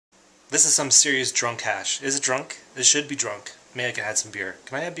This is some serious drunk hash. Is it drunk? It should be drunk. Maybe I can add some beer.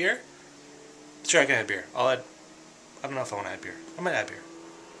 Can I add beer? Sure, I can add beer. I don't know if I want to add beer. I might add beer.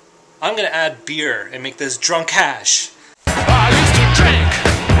 I'm gonna add beer and make this drunk hash. I used to drink,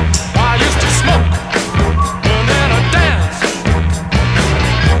 I used to smoke, and then I danced.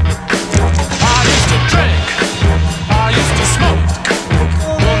 I used to drink, I used to smoke,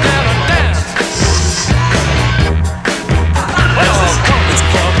 and then I danced. Well, it's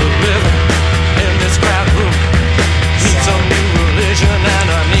public living in this crowd room. Need some new religion and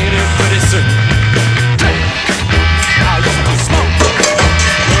I need it pretty soon. Drink, I used to smoke,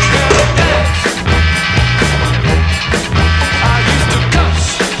 and then I danced.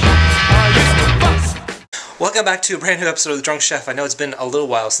 Welcome back to a brand new episode of The Drunk Chef. I know it's been a little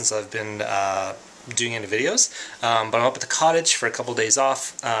while since I've been doing any videos, but I'm up at the cottage for a couple days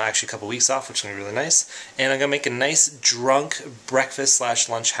off, actually a couple weeks off, which is going to be really nice, and I'm going to make a nice drunk breakfast /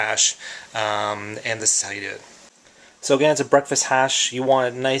 lunch hash, and this is how you do it. So again, it's a breakfast hash. You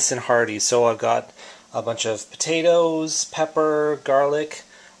want it nice and hearty, so I've got a bunch of potatoes, pepper, garlic.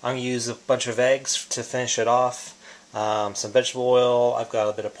 I'm going to use a bunch of eggs to finish it off. Some vegetable oil. I've got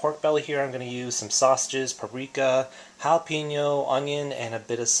a bit of pork belly here. I'm going to use some sausages, paprika, jalapeno, onion, and a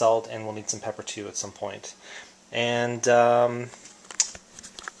bit of salt, and we'll need some pepper too at some point. And yeah,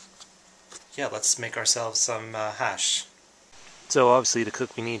 let's make ourselves some hash. So obviously to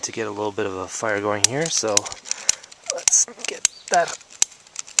cook we need to get a little bit of a fire going here, so let's get that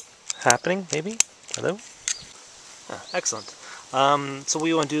happening, maybe? Hello? Excellent. So what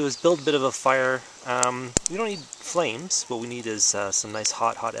we want to do is build a bit of a fire. We don't need flames. What we need is some nice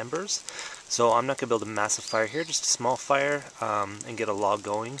hot embers. So I'm not going to build a massive fire here, just a small fire, and get a log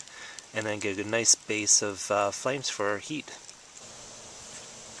going, and then get a nice base of flames for heat.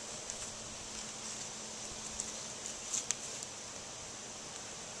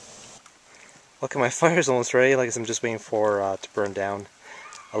 Okay, my fire's almost ready. Like I said, I'm just waiting for to burn down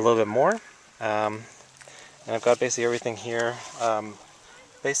a little bit more. And I've got basically everything here.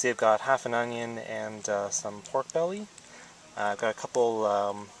 Basically I've got half an onion and some pork belly. I've got a couple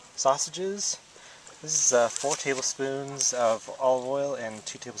sausages. This is 4 tablespoons of olive oil and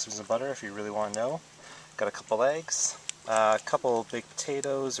 2 tablespoons of butter if you really want to know. Got a couple eggs, a couple baked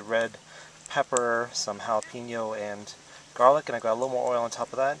potatoes, red pepper, some jalapeno and garlic, and I've got a little more oil on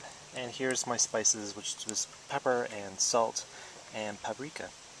top of that. And here's my spices, which is just pepper and salt and paprika.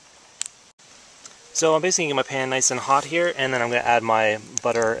 So I'm basically getting my pan nice and hot here, and then I'm going to add my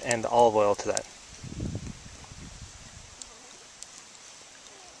butter and olive oil to that.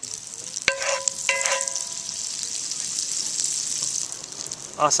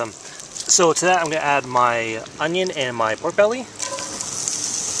 Awesome. So to that I'm going to add my onion and my pork belly.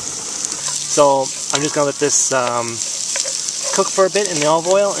 So I'm just going to let this cook for a bit in the olive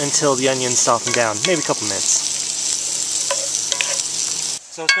oil until the onions soften down, maybe a couple minutes.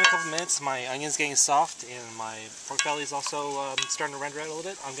 So it's been a couple minutes, my onion's getting soft, and my pork belly is also starting to render out a little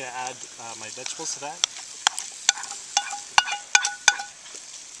bit. I'm going to add my vegetables to that,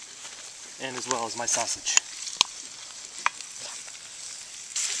 and as well as my sausage.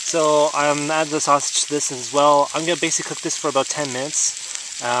 So I'm adding the sausage to this as well. I'm going to basically cook this for about 10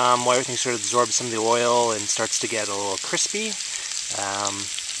 minutes, while everything sort of absorbs some of the oil and starts to get a little crispy,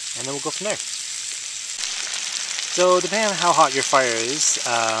 and then we'll go from there. So depending on how hot your fire is,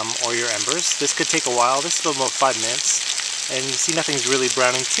 or your embers, this could take a while. This is about 5 minutes, and you see nothing's really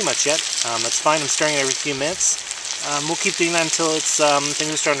browning too much yet. That's fine. I'm stirring it every few minutes. We'll keep doing that until it's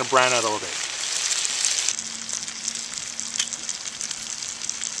things are starting to brown out a little bit.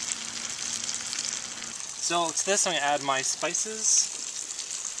 So to this I'm going to add my spices.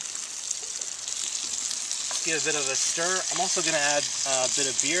 Give it a bit of a stir. I'm also going to add a bit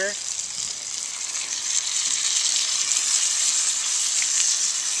of beer.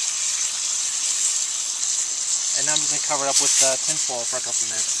 And now I'm just going to cover it up with tin foil for a couple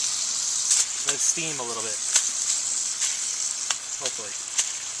minutes. Let it steam a little bit. Hopefully.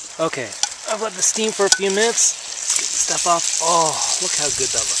 Okay, I've let it steam for a few minutes. Let's get the stuff off. Oh, look how good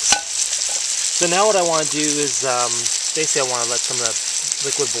that looks. So now what I want to do is, basically I want to let some of that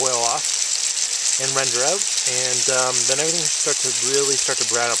liquid boil off and render out. And then everything start to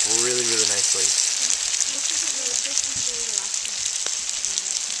brown up really nicely.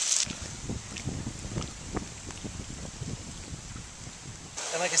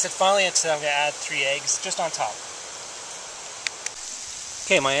 And like I said, finally I'm going to add 3 eggs just on top.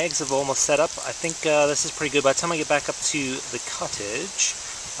 Okay, my eggs have almost set up. I think this is pretty good. By the time I get back up to the cottage,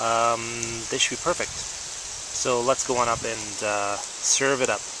 they should be perfect. So let's go on up and serve it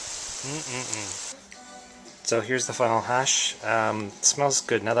up. So here's the final hash. Smells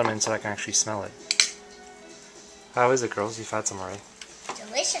good. Now that I'm inside, I can actually smell it. How is it, girls? You've had some already.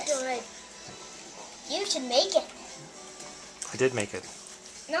 Delicious. Good. You should make it. I did make it.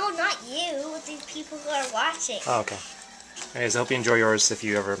 No, not you. These people who are watching. Oh, okay. Anyways, I hope you enjoy yours if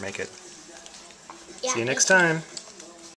you ever make it. Yeah, See you next time.